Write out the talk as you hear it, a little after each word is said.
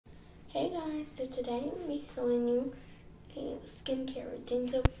Hey guys, so today I'm going to be showing you a skincare routine.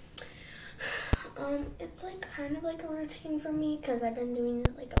 So, it's like kind of like a routine for me because I've been doing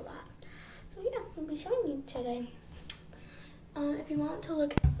it like a lot. So yeah, I'll be showing you today. If you want to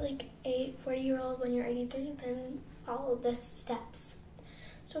look like a 40-year-old when you're 83, then follow the steps.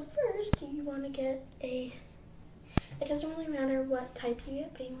 So first, you want to get it doesn't really matter what type you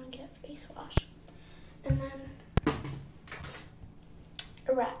get, but you want to get a face wash. And then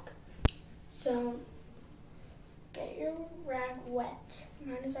a rag. So, get your rag wet.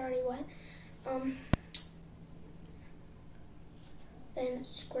 Mine is already wet. Then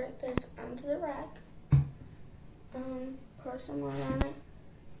squirt this onto the rag. Pour some water on it.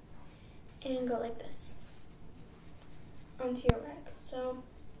 And go like this. Onto your rag. So,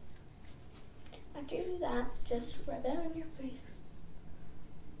 after you do that, just rub it on your face.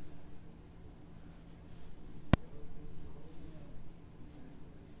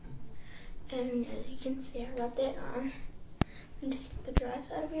 And as you can see, I rubbed it on. And take the dry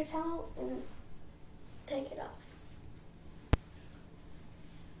side of your towel and take it off.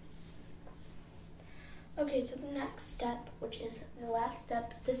 Okay, so the next step, which is the last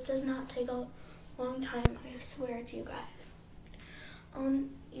step, this does not take a long time, I swear to you guys.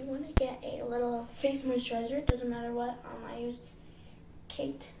 You want to get a little face moisturizer. It doesn't matter what. I use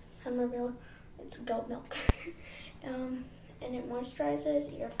Kate Somerville. It's goat milk. And it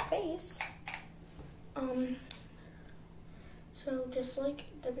moisturizes your face. So just like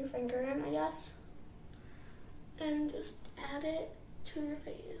dip your finger in, I guess, and just add it to your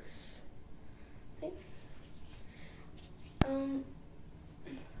face. See?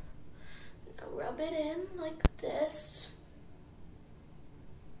 Rub it in like this,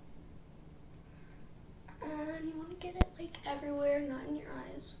 and you want to get it like everywhere, not in your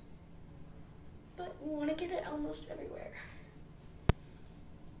eyes, but you want to get it almost everywhere.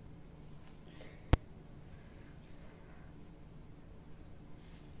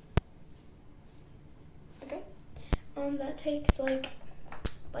 That takes like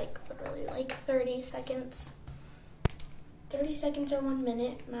literally like 30 seconds. 30 seconds or 1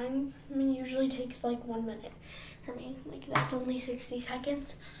 minute. Mine usually takes like 1 minute for me. Like that's only 60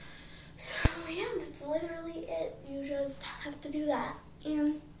 seconds. So yeah, that's literally it. You just have to do that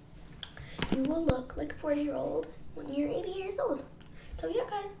and you will look like a 40-year-old when you're 80 years old. So yeah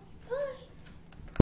guys, bye.